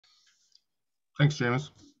Thanks, James.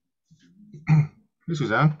 Hey,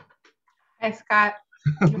 Suzanne. Hi, Scott.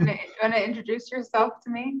 You want to introduce yourself to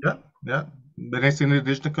me? Yeah.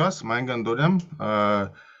 Benesiinaabandan, Maingan Dodem,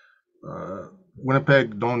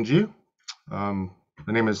 Winnipeg Donji. My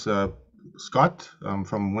name is Scott. I'm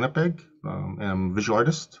from Winnipeg, and I'm a visual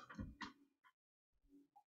artist.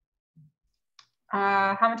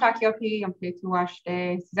 Hamataki opi, I'm to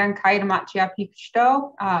washte. Suzanne Kite, Amachia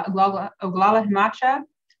Pipsto, Oglala Himacha.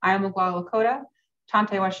 I am Oglala Lakota.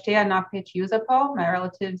 Tante washtea napich usapo. My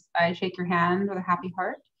relatives, I shake your hand with a happy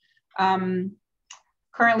heart.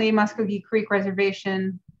 Currently, Muskogee Creek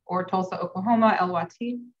Reservation or Tulsa, Oklahoma,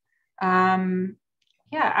 LWT.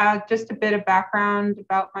 Just a bit of background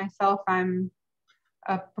about myself. I'm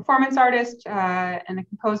a performance artist and a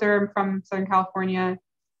composer. I'm from Southern California.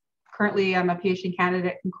 Currently, I'm a PhD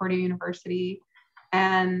candidate at Concordia University,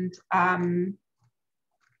 and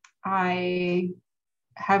I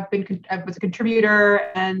was a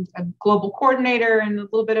contributor and a global coordinator and a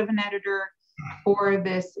little bit of an editor for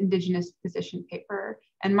this Indigenous position paper.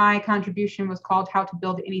 And my contribution was called How to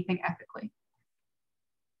Build Anything Ethically.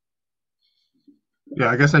 Yeah,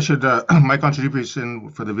 I guess I should, my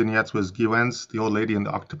contribution for the vignettes was Giwen's, the old lady and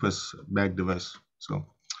the octopus bag device. So,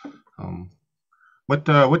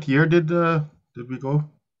 what year did we go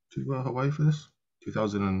to Hawaii for this?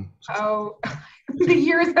 2006. Oh, the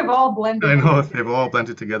years have all blended. I know they've all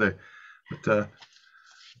blended together. But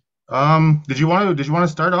did you want to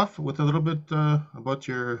start off with a little bit about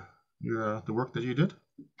your the work that you did?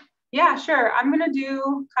 Yeah, sure. I'm going to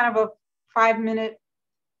do kind of a 5-minute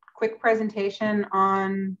quick presentation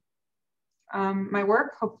on my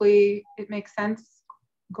work. Hopefully, it makes sense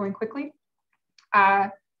going quickly.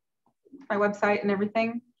 My website and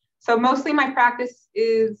everything. So mostly my practice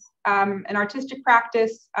is an artistic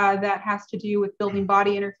practice that has to do with building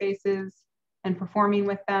body interfaces and performing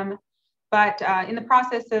with them. But in the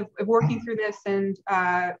process of working through this and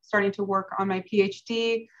starting to work on my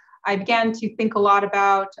PhD, I began to think a lot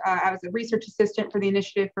about, I was a research assistant for the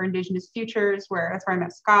Initiative for Indigenous Futures, that's where I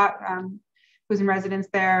met Scott, who's in residence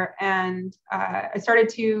there. And I started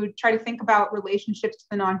to try to think about relationships to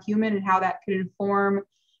the non-human and how that could inform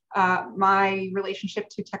my relationship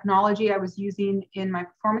to technology I was using in my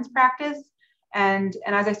performance practice. And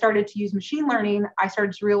as I started to use machine learning, I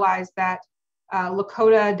started to realize that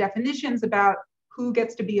Lakota definitions about who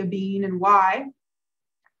gets to be a being and why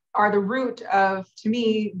are the root of, to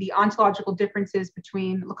me, the ontological differences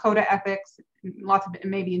between Lakota ethics, lots of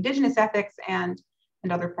maybe Indigenous ethics, and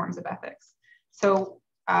other forms of ethics. So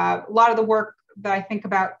a lot of the work that I think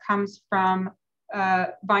about comes from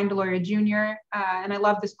Vine Deloria Jr. And I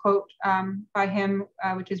love this quote by him,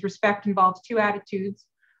 which is, respect involves two attitudes.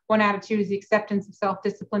 One attitude is the acceptance of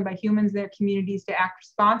self-discipline by humans and their communities to act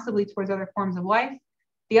responsibly towards other forms of life.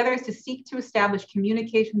 The other is to seek to establish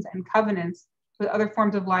communications and covenants with other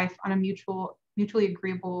forms of life on a mutually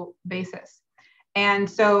agreeable basis. And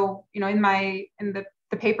so, in the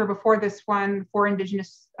paper before this one, for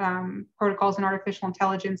Indigenous protocols and artificial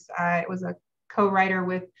intelligence, I was a co-writer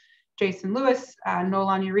with Jason Lewis,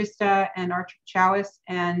 Nolan Urista, and Archer Chowis,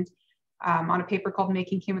 and on a paper called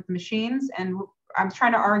Making Kin with the Machines. And I'm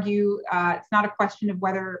trying to argue it's not a question of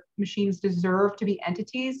whether machines deserve to be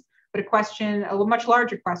entities, but a much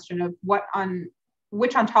larger question of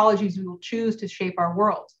which ontologies we will choose to shape our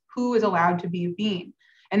world. Who is allowed to be a being?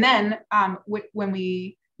 And then when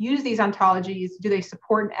we use these ontologies, do they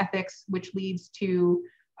support an ethics which leads to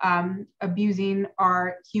abusing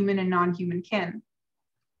our human and non-human kin?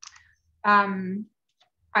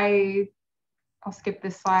 I'll skip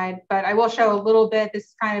this slide, but I will show a little bit. This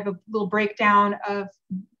is kind of a little breakdown of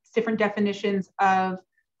different definitions of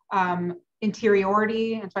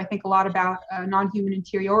interiority. And so I think a lot about non-human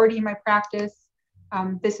interiority in my practice.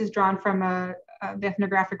 This is drawn from the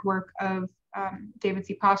ethnographic work of David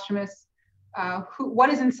C. Posthumus. What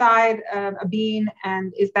is inside a being,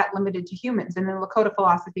 and is that limited to humans? And in Lakota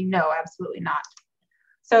philosophy, no, absolutely not.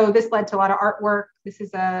 So this led to a lot of artwork. This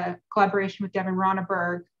is a collaboration with Devin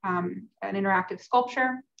Ronneberg, an interactive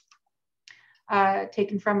sculpture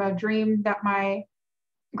taken from a dream that my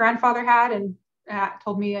grandfather had, and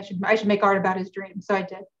told me I should make art about his dream. So I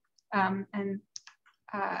did.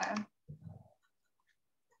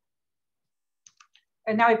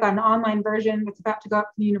 And now we've got an online version that's about to go up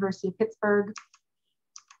to the University of Pittsburgh.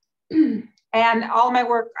 And all of my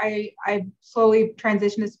work, I slowly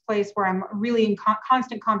transitioned to this place where I'm really in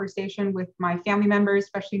constant conversation with my family members,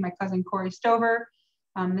 especially my cousin Corey Stover.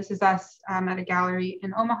 This is us at a gallery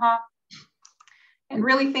in Omaha. And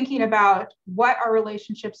really thinking about what our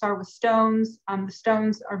relationships are with stones. The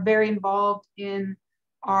stones are very involved in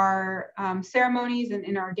our ceremonies and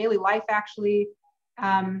in our daily life, actually.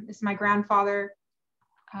 This is my grandfather,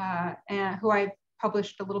 and who I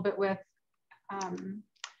published a little bit with.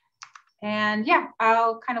 And yeah,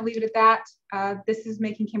 I'll kind of leave it at that. This is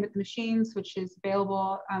Making Kin with the Machines, which is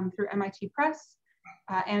available through MIT Press,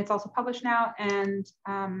 and it's also published now. And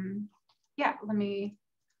yeah, there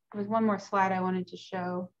was one more slide I wanted to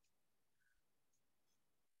show.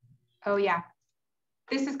 Oh yeah,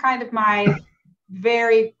 this is kind of my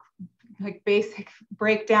very basic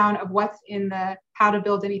breakdown of what's in the how to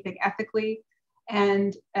build anything ethically.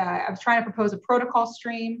 And I was trying to propose a protocol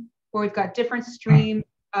stream where we've got different streams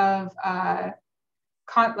of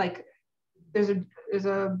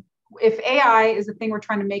if AI is the thing we're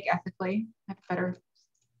trying to make ethically, here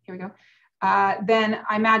we go. Then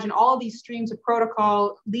I imagine all of these streams of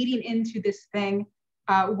protocol leading into this thing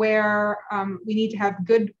where we need to have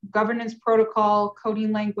good governance protocol,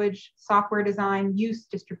 coding language, software design, use,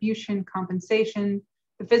 distribution, compensation,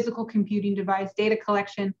 the physical computing device, data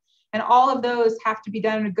collection, and all of those have to be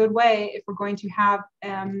done in a good way if we're going to have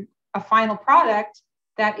a final product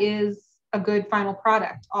that is a good final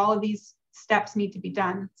product. All of these steps need to be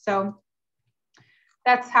done. So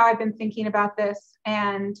that's how I've been thinking about this.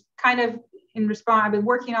 And kind of in response, I've been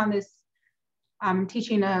working on this,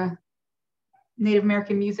 teaching a Native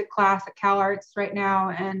American music class at Cal Arts right now.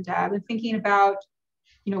 And I've been thinking about,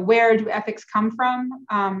 where do ethics come from?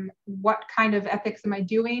 What kind of ethics am I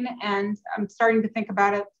doing? And I'm starting to think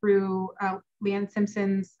about it through Leanne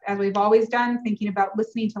Simpson's As We've Always Done, thinking about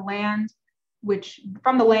listening to land, which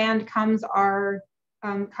from the land comes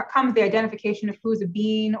comes the identification of who's a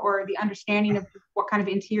being, or the understanding of what kind of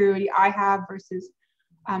interiority I have versus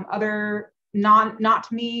other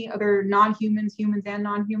not me, other non-humans, humans and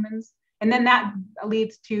non-humans. And then that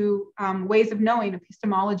leads to ways of knowing,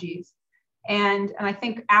 epistemologies. And I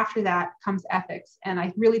think after that comes ethics. And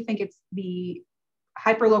I really think it's the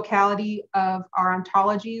hyperlocality of our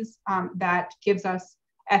ontologies that gives us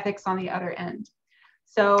ethics on the other end.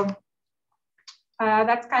 So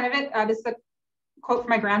that's kind of it. This is a quote from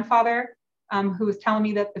my grandfather, who was telling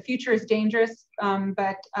me that the future is dangerous,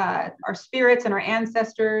 but our spirits and our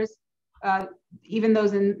ancestors, even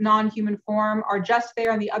those in non-human form, are just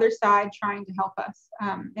there on the other side trying to help us.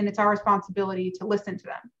 And it's our responsibility to listen to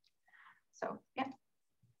them. So, yeah.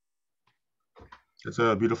 It's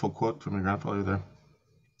a beautiful quote from your grandfather there.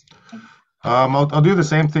 I'll do the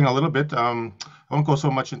same thing a little bit. I won't go so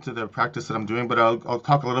much into the practice that I'm doing, but I'll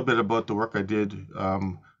talk a little bit about the work I did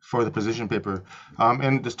for the position paper.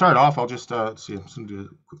 And to start off, I'll just see. I'm just going to do a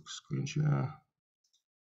quick screen share.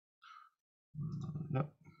 Yep.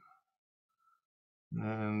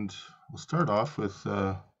 And we'll start off with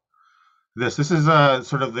this. This is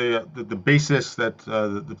sort of the basis that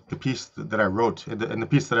the piece that I wrote. And the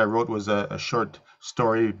piece that I wrote was a short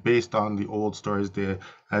story based on the old stories, the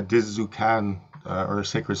Dizukan, or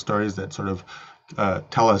sacred stories that sort of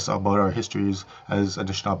tell us about our histories as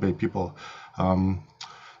Anishinaabe people.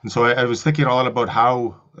 And so I was thinking a lot about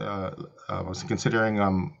how I was considering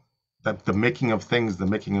that the making of things, the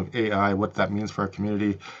making of AI, what that means for our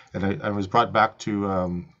community. And I was brought back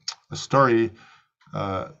to a story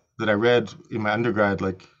that I read in my undergrad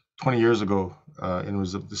like 20 years ago. And it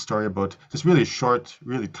was the story about this really short,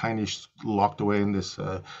 really tiny, locked away in this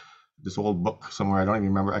this old book somewhere. I don't even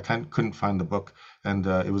remember. I couldn't find the book. And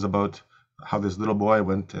it was about how this little boy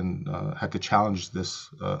went and had to challenge this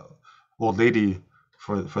old lady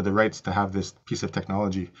for the rights to have this piece of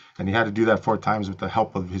technology, and he had to do that 4 times with the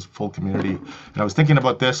help of his full community. And I was thinking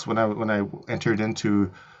about this when I entered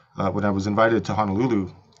into when I was invited to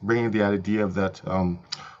Honolulu, bringing the idea of that.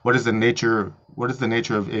 What is the nature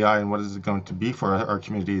of AI, and what is it going to be for our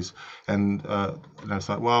communities? And I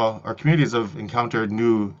thought, well, our communities have encountered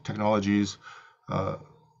new technologies.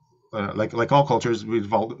 Like all cultures, we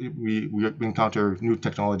encounter new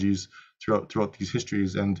technologies throughout these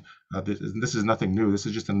histories, and this is nothing new. This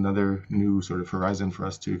is just another new sort of horizon for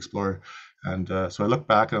us to explore. And so I looked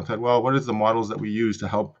back and I thought, well, what is the models that we use to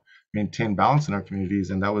help maintain balance in our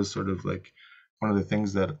communities? And that was sort of like one of the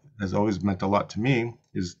things that has always meant a lot to me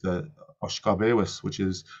is the Oshkabewis, which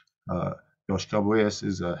is the Oshkabewis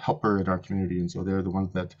is a helper in our community, and so they're the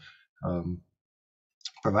ones that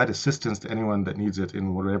provide assistance to anyone that needs it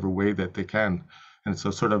in whatever way that they can. And it's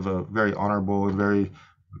sort of a very honorable and very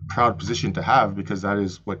proud position to have, because that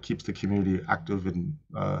is what keeps the community active and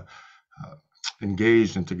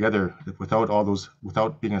engaged and together.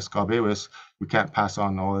 Without being a Skabewis, we can't pass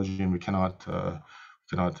on knowledge, and we cannot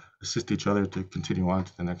assist each other to continue on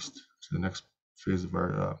to the next phase of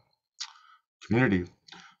our community.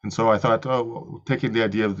 And so I thought, oh, well, taking the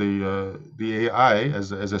idea of the AI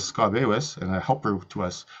as a skabewis and a helper to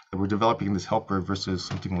us, that we're developing this helper versus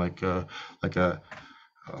something like a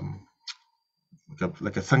um,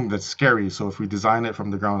 like a thing that's scary. So if we design it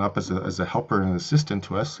from the ground up as a helper and an assistant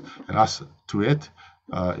to us and us to it,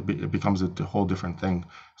 it becomes a whole different thing.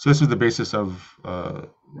 So this was the basis of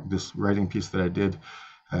this writing piece that I did,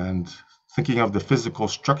 and thinking of the physical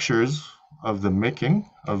structures of the making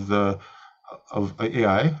of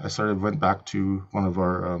AI. I sort of went back to one of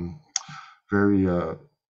our very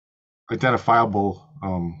identifiable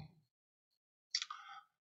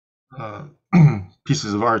uh,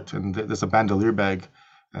 pieces of art, and there's a bandolier bag,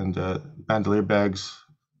 and bandolier bags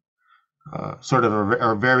sort of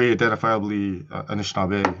are very identifiably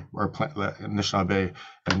Anishinaabe or Anishinaabe,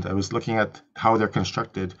 and I was looking at how they're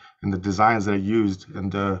constructed and the designs that I used,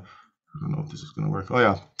 and I don't know if this is going to work. Oh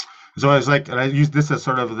yeah. So I was like, and I used this as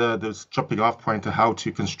sort of the jumping off point to how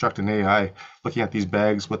to construct an AI, looking at these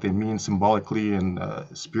bags, what they mean symbolically and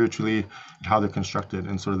spiritually, and how they're constructed.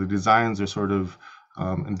 And sort of the designs are sort of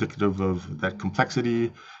indicative of that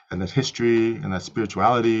complexity and that history and that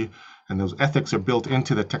spirituality. And those ethics are built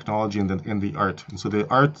into the technology and in the art. And so the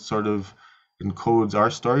art sort of encodes our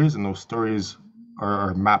stories, and those stories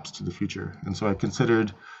are maps to the future. And so I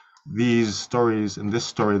considered these stories and this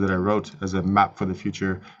story that I wrote as a map for the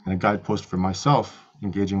future and a guidepost for myself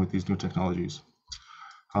engaging with these new technologies.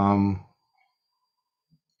 So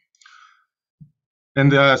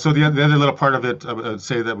the other little part of it, I would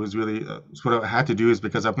say that was really what I had to do is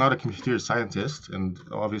because I'm not a computer scientist, and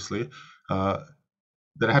obviously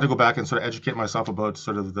that I had to go back and sort of educate myself about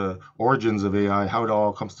sort of the origins of AI, how it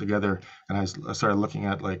all comes together, and I started looking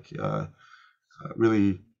at like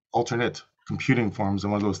really alternate computing forms,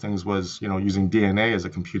 and one of those things was using DNA as a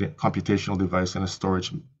computational device and a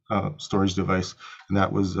storage device, and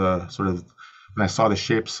that was sort of when I saw the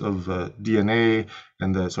shapes of DNA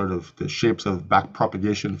and the sort of the shapes of back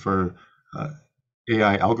propagation for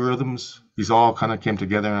AI algorithms. These all kind of came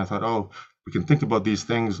together, and I thought, oh, we can think about these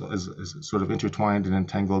things as sort of intertwined and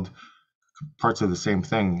entangled parts of the same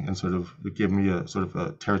thing, and sort of it gave me a sort of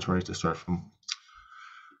a territory to start from.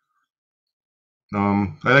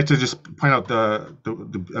 I'd like to just point out the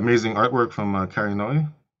amazing artwork from Carrie Noy.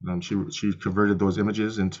 She converted those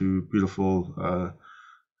images into beautiful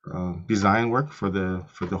design work for the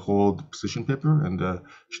whole position paper, and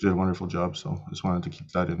she did a wonderful job. So I just wanted to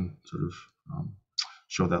keep that in, sort of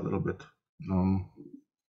show that a little bit.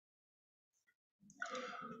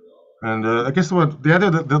 And I guess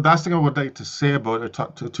the last thing I would like to say about or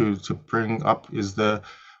talk to bring up is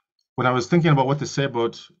when I was thinking about what to say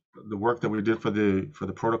about the work that we did for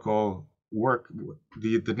the protocol work,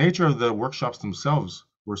 the nature of the workshops themselves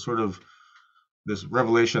were sort of this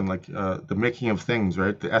revelation, like the making of things,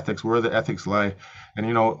 right? The ethics, where the ethics lie,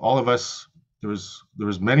 and all of us. There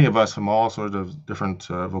was many of us from all sort of different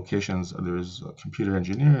vocations. There was computer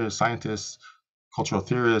engineers, scientists, cultural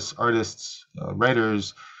theorists, artists,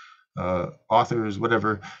 writers, authors,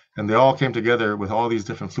 whatever, and they all came together with all these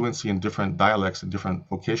different fluency and different dialects and different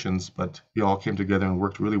vocations, but we all came together and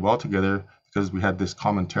worked really well together because we had this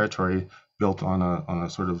common territory built on a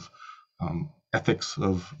sort of ethics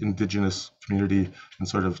of Indigenous community, and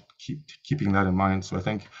sort of keeping that in mind. So I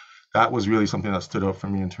think that was really something that stood out for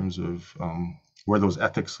me in terms of where those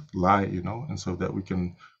ethics lie, and so that we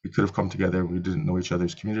could have come together. We didn't know each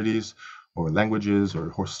other's communities or languages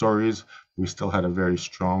or stories. We still had a very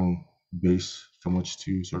strong base from which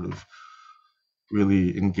to sort of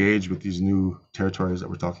really engage with these new territories that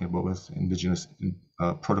we're talking about with Indigenous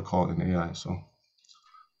protocol and AI. So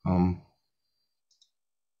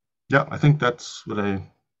yeah, I think that's what I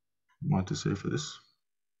want to say for this.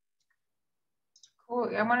 Cool.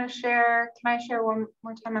 I want to share, can I share one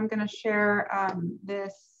more time? I'm going to share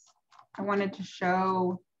this. I wanted to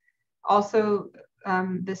show also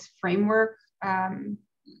this framework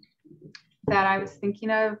that I was thinking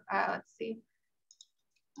of. Let's see.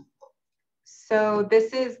 So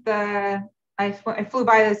this is I flew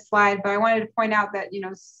by this slide, but I wanted to point out that,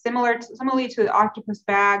 similarly to the octopus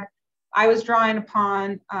bag, I was drawing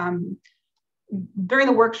upon, during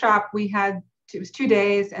the workshop, it was 2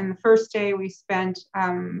 days, and the first day we spent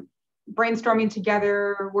brainstorming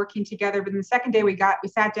together, working together, but then the second day we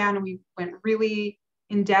sat down and we went really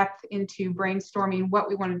in depth into brainstorming what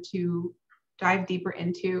we wanted to dive deeper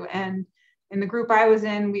into. And in the group I was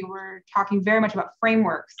in, we were talking very much about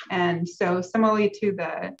frameworks. And so similarly to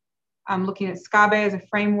looking at Skabe as a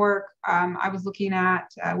framework, I was looking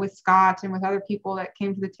at, with Scott and with other people that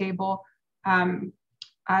came to the table,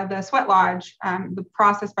 the sweat lodge, the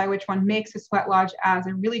process by which one makes a sweat lodge as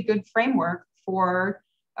a really good framework for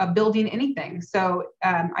building anything. So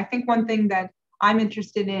I think one thing that I'm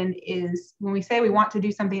interested in is when we say we want to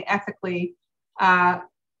do something ethically,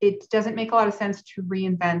 it doesn't make a lot of sense to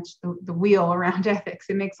reinvent the wheel around ethics.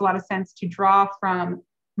 It makes a lot of sense to draw from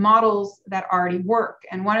models that already work.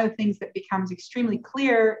 And one of the things that becomes extremely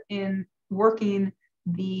clear in working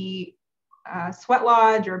the sweat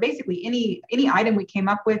lodge, or basically any item we came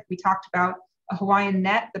up with, we talked about a Hawaiian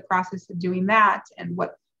net, the process of doing that, and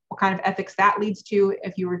what kind of ethics that leads to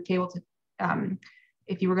if you were able to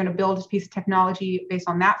if you were going to build a piece of technology based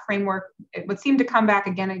on that framework. What seemed to come back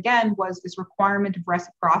again and again was this requirement of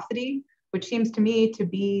reciprocity, which seems to me to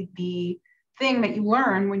be the thing that you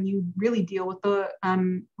learn when you really deal with the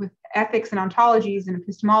with ethics and ontologies and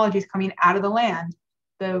epistemologies coming out of the land.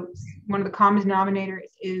 One of the common denominators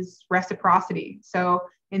is reciprocity. So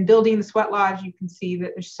in building the sweat lodge, you can see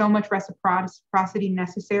that there's so much reciprocity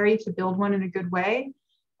necessary to build one in a good way.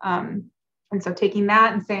 And so taking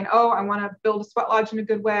that and saying, oh, I want to build a sweat lodge in a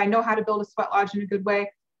good way. I know how to build a sweat lodge in a good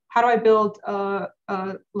way. How do I build a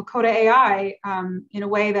Lakota AI in a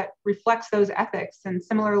way that reflects those ethics? And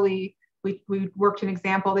similarly, we worked an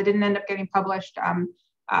example that didn't end up getting published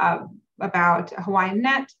about a Hawaiian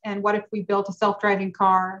net. And what if we built a self-driving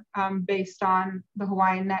car based on the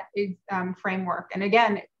Hawaiian net framework? And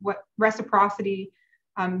again, what reciprocity,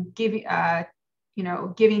 giving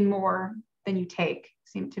more than you take,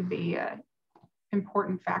 seemed to be an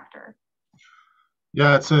important factor.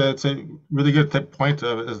 Yeah, it's a really good point.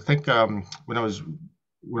 I think when I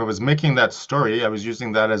was making that story, I was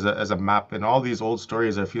using that as a map. In all these old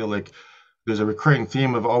stories, I feel like there's a recurring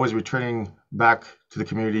theme of always returning back to the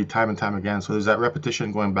community time and time again. So there's that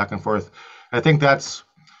repetition going back and forth. And I think that's,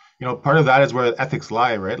 part of that is where ethics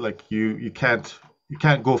lie, right? Like you can't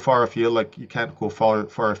go far afield. Like you can't go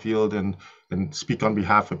far afield and speak on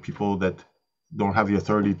behalf of people that don't have the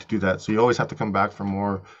authority to do that. So you always have to come back for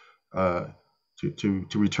more to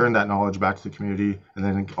return that knowledge back to the community, and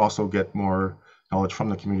then also get more knowledge from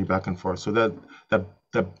the community back and forth. So that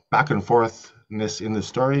back and forthness in the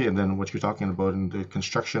story, and then what you're talking about in the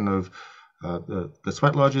construction of the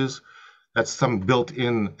sweat lodges, that's some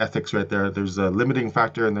built-in ethics right there. There's a limiting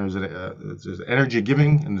factor, and there's energy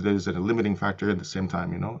giving, and there's a limiting factor at the same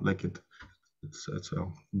time. Like it's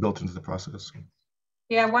built into the process.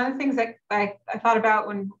 Yeah, one of the things that I thought about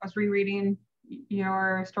when I was rereading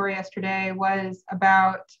your story yesterday was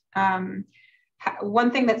about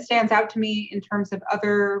one thing that stands out to me in terms of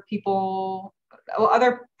other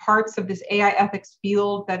parts of this AI ethics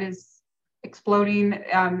field that is exploding.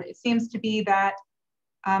 It seems to be that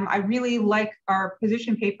I really like our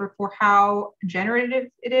position paper for how generative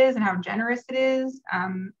it is and how generous it is,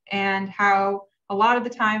 and how a lot of the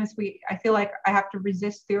times I feel like I have to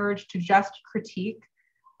resist the urge to just critique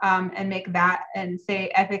and make that and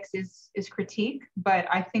say ethics is critique. But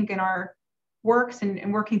I think in our works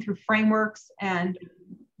and working through frameworks and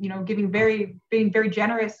being very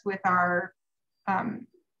generous with our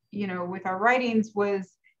with our writings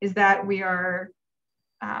is that we're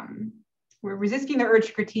resisting the urge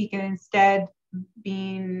to critique and instead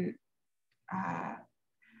being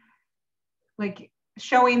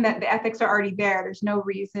showing that the ethics are already there. There's no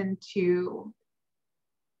reason to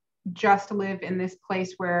just live in this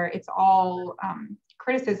place where it's all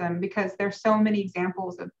criticism, because there's so many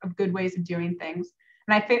examples of good ways of doing things.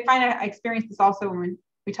 And I experience this also when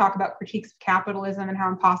we talk about critiques of capitalism and how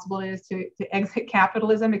impossible it is to exit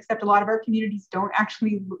capitalism, except a lot of our communities don't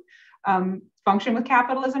actually function with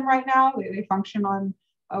capitalism right now. They function on,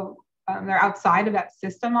 they're outside of that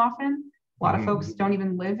system often. A lot of folks don't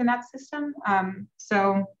even live in that system.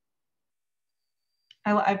 So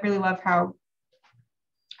I really love how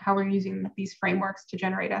we're using these frameworks to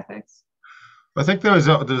generate ethics. I think there's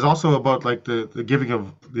also about like the giving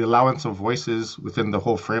of the allowance of voices within the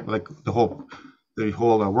whole frame, like the whole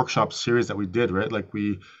workshop series that we did, right? Like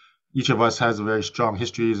each of us has very strong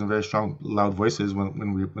histories and very strong loud voices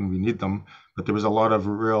when we need them, but there was a lot of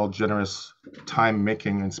real generous time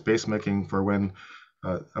making and space making for when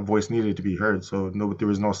a voice needed to be heard. So there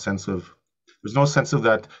was no sense of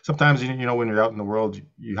that. Sometimes when you're out in the world,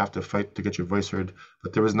 you have to fight to get your voice heard,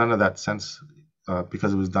 but there was none of that sense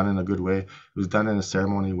because it was done in a good way. It was done in a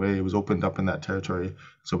ceremony way. It was opened up in that territory.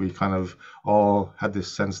 So we kind of all had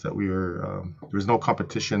this sense that we were there was no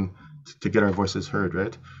competition to get our voices heard,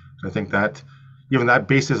 right? And I think that even that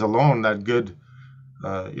basis alone, that good,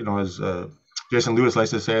 as Jason Lewis likes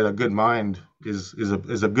to say, a good mind is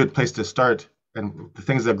a good place to start. And the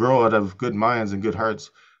things that grow out of good minds and good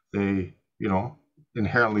hearts, they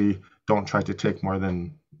inherently don't try to take more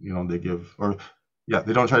than they give, or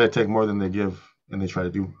they don't try to take more than they give, and they try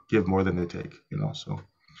to give more than they take. So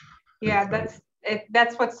yeah, that's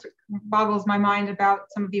that's what boggles my mind about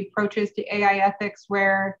some of the approaches to AI ethics,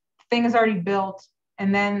 where thing is already built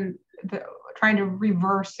and then trying to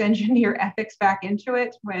reverse engineer ethics back into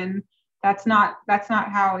it, when that's not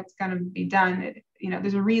how it's going to be done.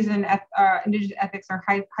 There's a reason Indigenous ethics are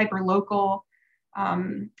hyper local,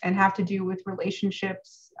 and have to do with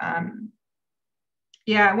relationships. One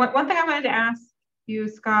thing I wanted to ask you,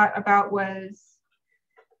 Scott, about was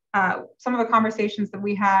some of the conversations that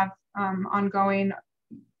we have ongoing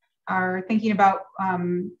are thinking about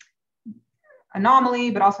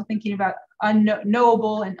anomaly, but also thinking about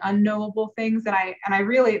knowable and unknowable things. And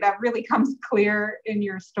that really comes clear in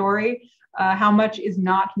your story, how much is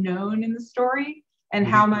not known in the story, and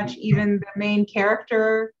how much even the main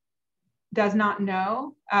character does not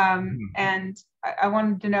know. And I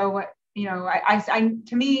wanted to know what,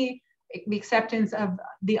 to me, the acceptance of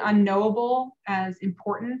the unknowable as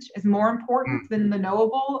more important than the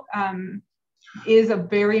knowable, is a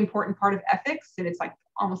very important part of ethics. And it's like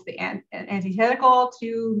almost the antithetical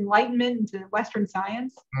to enlightenment and to Western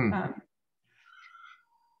science.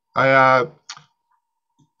 I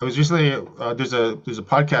was recently there's a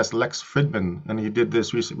podcast, Lex Fridman, and he did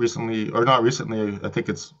this recently, or not recently. I think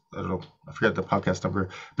it's, I don't know, I forget the podcast number,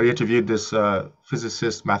 but he interviewed this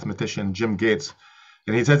physicist, mathematician, Jim Gates,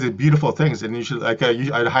 and he says these beautiful things, and you should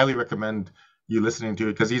I'd highly recommend you listening to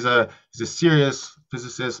it, because he's a serious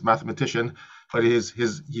physicist, mathematician, but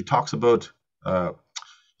he talks about the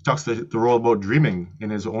role about dreaming in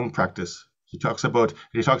his own practice. He talks about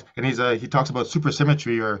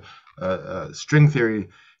supersymmetry or string theory,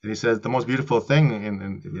 and he says the most beautiful thing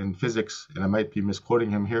in physics, and I might be misquoting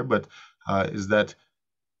him here, but is that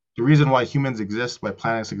the reason why humans exist, why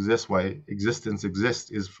planets exist, why existence exists,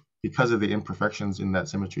 is because of the imperfections in that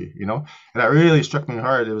symmetry, and that really struck me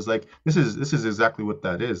hard. It was like, this is exactly what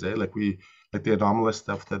that is, eh? Like the anomalous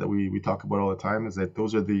stuff that we talk about all the time, is that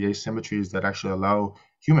those are the asymmetries that actually allow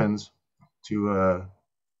humans to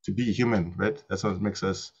be human, right? That's what makes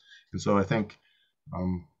us. And so I think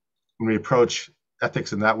when we approach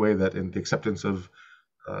ethics in that way, that in the acceptance of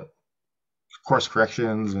course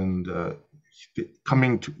corrections and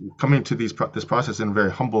coming to this process in a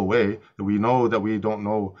very humble way, that we know that we don't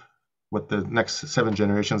know what the next 7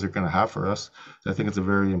 generations are going to have for us. I think it's a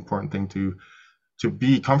very important thing to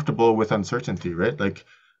be comfortable with uncertainty, right? Like,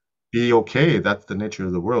 be okay. That's the nature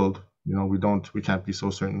of the world. We can't be so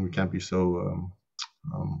certain. We can't be so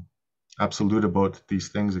absolute about these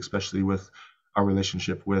things, especially with our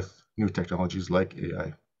relationship with new technologies like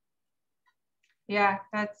AI.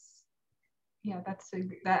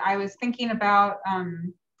 That I was thinking about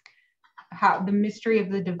how the mystery of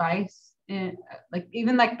the device,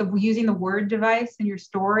 using the word device in your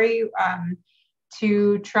story,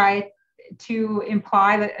 to try to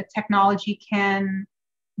imply that a technology can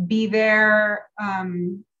be there,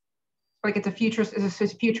 like it's a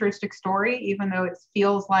futuristic story, even though it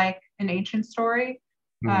feels like an ancient story,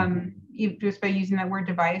 just by using that word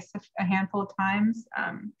device a handful of times.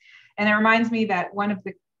 And it reminds me that one of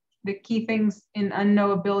the key things in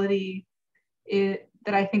unknowability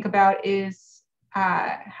that I think about is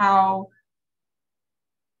how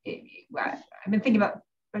I've been thinking about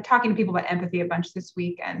talking to people about empathy a bunch this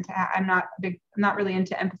week, and I'm not really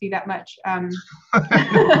into empathy that much. But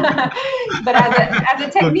as a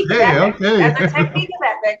technique of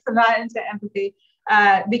ethics, I'm not into empathy,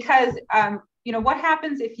 because what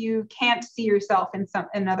happens if you can't see yourself in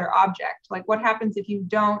another object? Like, what happens if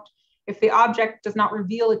the object does not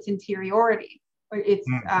reveal its interiority, or if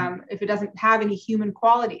it doesn't have any human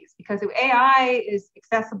qualities? Because AI is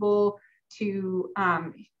accessible to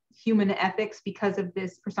human ethics because of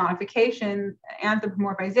this personification,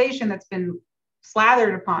 anthropomorphization that's been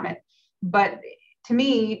slathered upon it. But to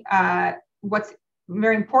me, what's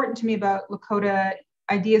very important to me about Lakota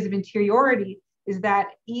ideas of interiority is that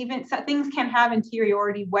even things can have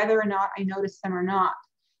interiority whether or not I notice them or not.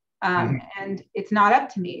 And it's not up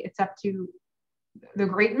to me. It's up to the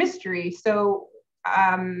great mystery. So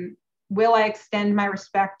will I extend my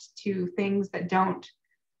respect to things that don't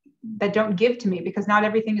give to me, because not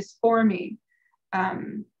everything is for me. I've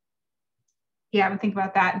been thinking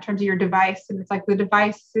about that in terms of your device, and it's like the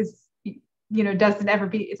device is,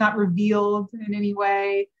 it's not revealed in any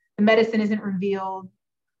way. The medicine isn't revealed.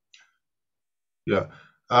 Yeah.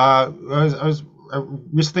 I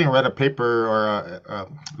recently read a paper or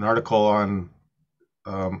an article on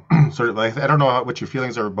sort of like, I don't know what your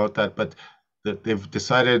feelings are about that, but that they've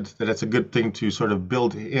decided that it's a good thing to sort of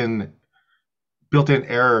built-in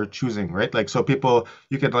error choosing, right? Like, so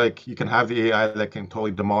you can have the AI that can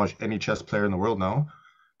totally demolish any chess player in the world now,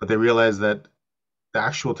 but they realize that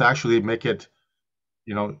to actually make it,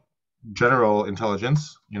 general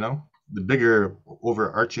intelligence, the bigger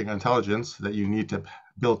overarching intelligence that you need to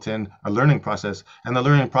built in a learning process, and the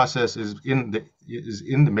learning process is in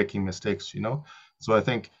the making mistakes. So I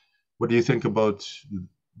think, what do you think about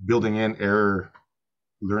building in error,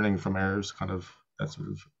 learning from errors, kind of that sort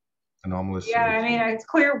of anomalous Yeah, I mean, it's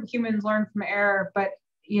clear humans learn from error, but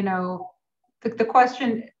the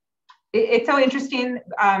question, it's so interesting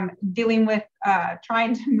dealing with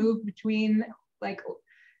trying to move between, like,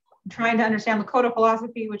 trying to understand Lakota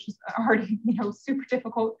philosophy, which is already super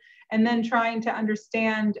difficult, and then trying to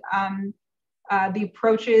understand the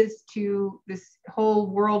approaches to this whole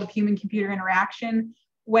world of human-computer interaction.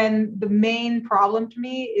 When the main problem to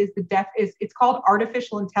me is it's called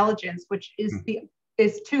artificial intelligence, which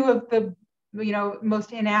is two of the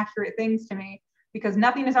most inaccurate things to me, because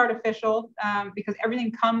nothing is artificial, because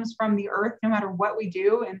everything comes from the earth, no matter what we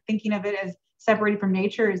do, and thinking of it as separated from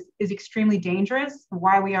nature is extremely dangerous.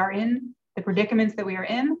 Why we are in the predicaments that we are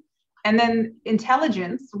in. And then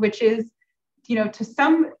intelligence, which is,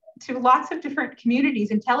 to lots of different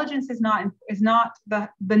communities, intelligence is not the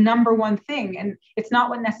number one thing, and it's not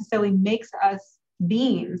what necessarily makes us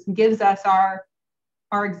beings, gives us our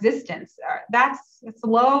existence. It's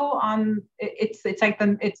low on. It's like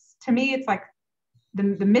to me, it's like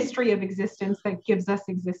the mystery of existence that gives us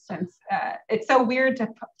existence. It's so weird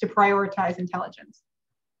to prioritize intelligence.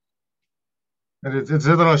 And it's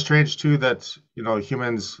a little strange too that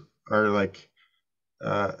humans are like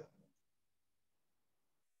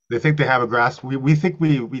they think they have a grasp. We think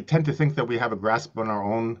we tend to think that we have a grasp on our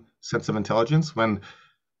own sense of intelligence, when,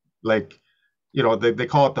 like, they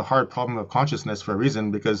call it the hard problem of consciousness for a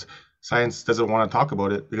reason, because science doesn't want to talk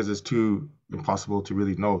about it because it's too impossible to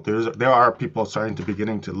really know. There are people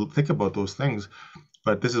beginning to think about those things,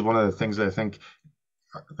 but this is one of the things that I think,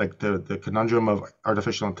 like, the conundrum of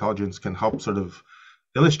artificial intelligence can help sort of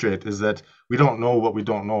illustrate, is that we don't know what we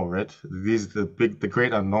don't know, right? These the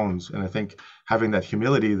great unknowns, and I think having that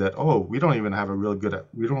humility that, we don't have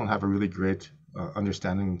a really great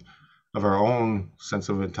understanding of our own sense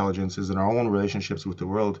of intelligences and our own relationships with the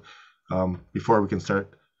world, before we can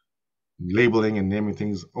start labeling and naming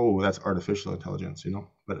things. That's artificial intelligence,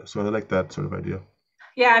 But so I like that sort of idea.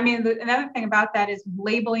 Yeah, I mean, another thing about that is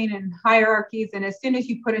labeling and hierarchies. And as soon as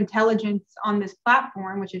you put intelligence on this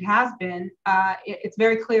platform, which it has been, it's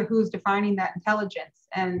very clear who's defining that intelligence.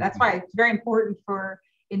 And that's why it's very important for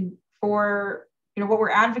what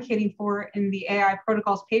we're advocating for in the AI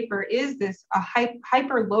protocols paper is this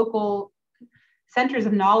hyper local centers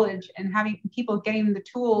of knowledge, and having people getting the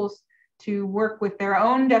tools to work with their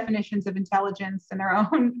own definitions of intelligence and their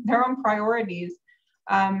own priorities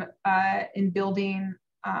in building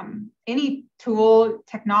any tool,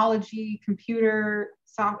 technology, computer,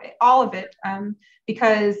 software, all of it,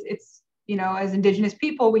 because it's, as Indigenous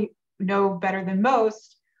people, we know better than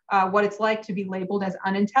most what it's like to be labeled as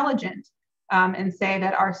unintelligent, and say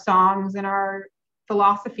that our songs and our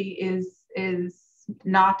philosophy is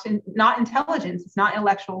not intelligence. It's not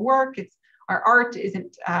intellectual work. It's our art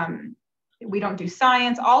isn't. We don't do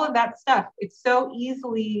science. All of that stuff. It's so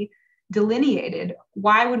easily delineated.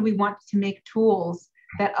 Why would we want to make tools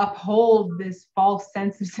that uphold this false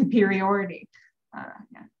sense of superiority?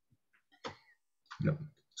 Yeah,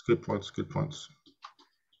 it's good points. Good points.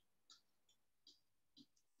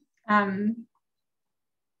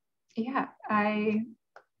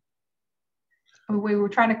 We were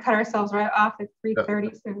trying to cut ourselves right off at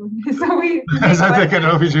 3:30, so we. I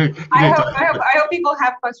hope people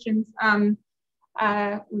have questions.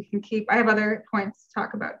 We can keep. I have other points to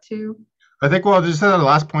talk about too. I think, just the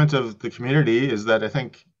last point of the community is that I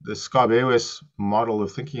think the Scott-Awis model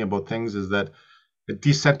of thinking about things is that it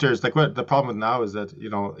decenters. Like, what the problem now is that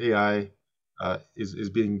AI is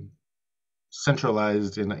being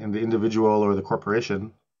centralized in the individual or the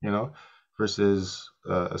corporation, versus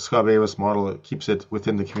a Scott-Awis model. It keeps it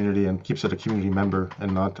within the community and keeps it a community member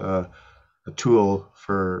and not a tool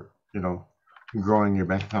for growing your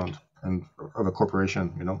bank account and of a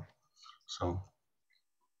corporation, so.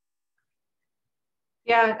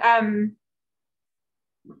 Yeah. I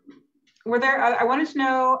wanted to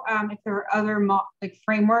know if there were other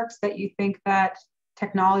frameworks that you think that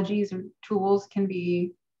technologies or tools can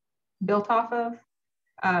be built off of.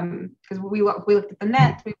 Because we looked at the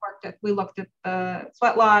net, we looked at the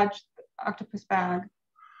sweat lodge, the octopus bag.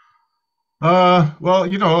 Well,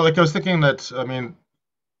 like I was thinking that, I mean,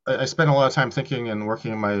 I spent a lot of time thinking and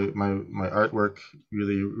working. My artwork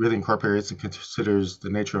really incorporates and considers the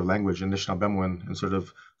nature of language, Anishinaabemowin, and sort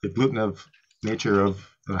of the agglutinative nature of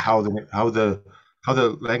how the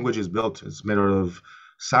language is built. It's made out of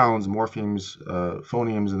sounds, morphemes,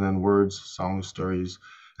 phonemes, and then words, songs, stories.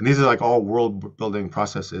 and these are like all world building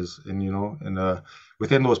processes, and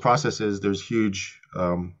within those processes there's huge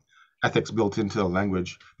ethics built into the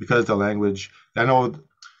language, because the language, I know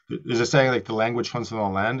there's a saying like the language comes from the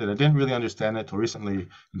land, and I didn't really understand it till recently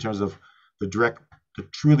in terms of the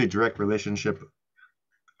truly direct relationship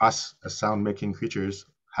us as sound making creatures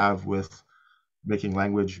have with making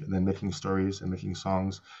language and then making stories and making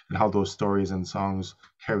songs, and how those stories and songs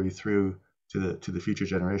carry through to the future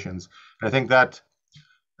generations. And I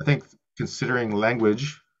think considering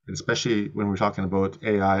language, especially when we're talking about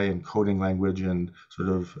AI and coding language and sort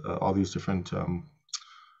of all these different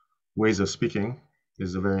ways of speaking,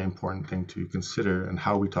 is a very important thing to consider, and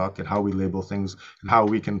how we talk and how we label things, and how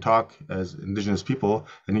we can talk as Indigenous people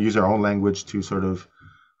and use our own language to sort of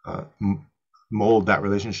mold that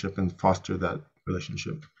relationship and foster that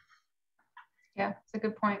relationship. Yeah, it's a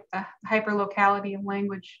good point. The hyperlocality of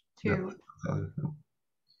language too.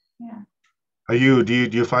 Yeah. Do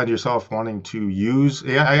you find yourself wanting to use?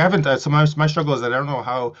 Yeah, I haven't. So my struggle is that I don't know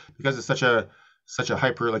how, because it's such a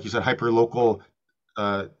hyper, like you said, hyper local.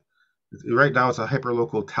 Right now, it's a hyper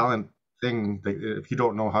local talent thing. That if you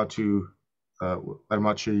don't know how to, I'm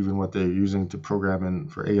not sure even what they're using to program in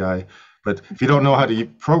for AI. But if you don't know how to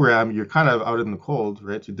program, you're kind of out in the cold,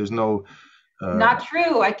 right? There's no. Not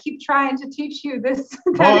true. I keep trying to teach you this.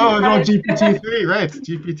 No, GPT-3, right?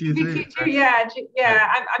 GPT-3. GPT-2,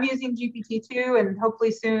 yeah. I'm using GPT-2, and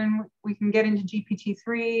hopefully soon we can get into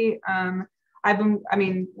GPT-3. I'm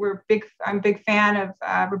a big fan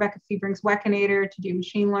of Rebecca Feebrink's Wekinator to do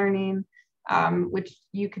machine learning, which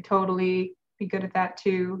you could totally be good at that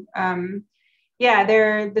too. Yeah,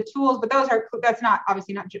 they're the tools, but that's not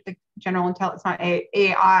obviously not the general intelligence. It's not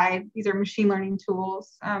AI. These are machine learning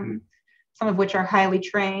tools. Some of which are highly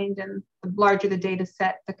trained, and the larger the data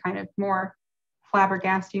set, the kind of more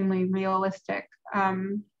flabbergastingly realistic.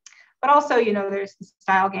 But also, there's the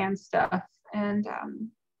StyleGAN stuff. And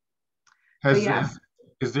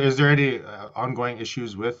is there any ongoing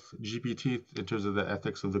issues with GPT in terms of the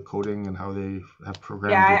ethics of the coding and how they have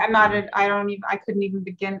programmed? Yeah, I couldn't even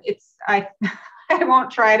begin. I won't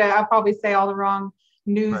try to. I'll probably say all the wrong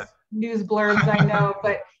news blurbs I know,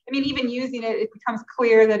 but I mean, even using it, it becomes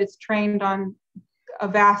clear that it's trained on a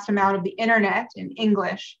vast amount of the internet in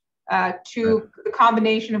English, to the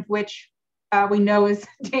combination of which we know is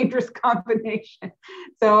a dangerous combination.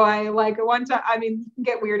 So one time, you can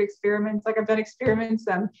get weird experiments. Like I've done experiments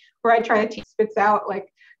where I try to teach, spits out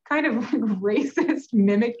like kind of racist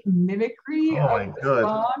mimicry of the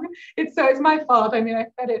song. It's my fault. I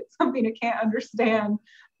fed it something it can't understand,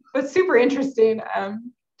 but super interesting to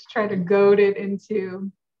try to goad it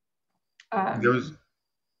into.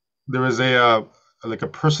 There was a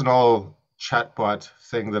personal chatbot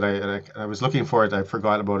thing that I was looking for it. I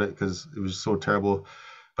forgot about it because it was so terrible.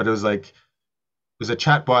 But it was a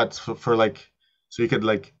chatbot for so you could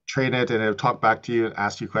train it and it would talk back to you and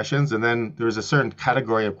ask you questions. And then there was a certain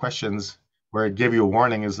category of questions where it gave you a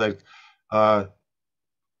warning. Is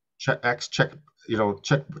check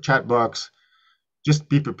chat box. Just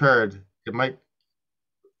be prepared.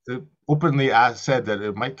 It openly said that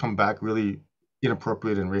it might come back really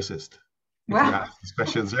inappropriate and racist. If you ask these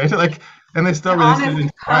questions, right? And they still released it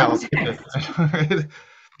in trials. Right?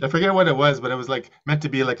 I forget what it was, but it was meant to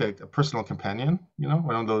be like a personal companion,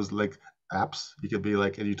 one of those apps. You could be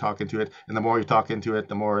and you talk into it, and the more you talk into it,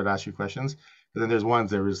 the more it asks you questions. But then there's ones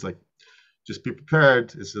that was just be prepared.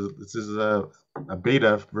 This is a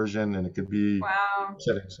beta version, and it could be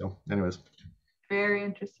upsetting. So, anyways. Very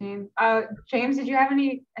interesting. James, did you have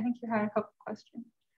any? I think you had a couple questions.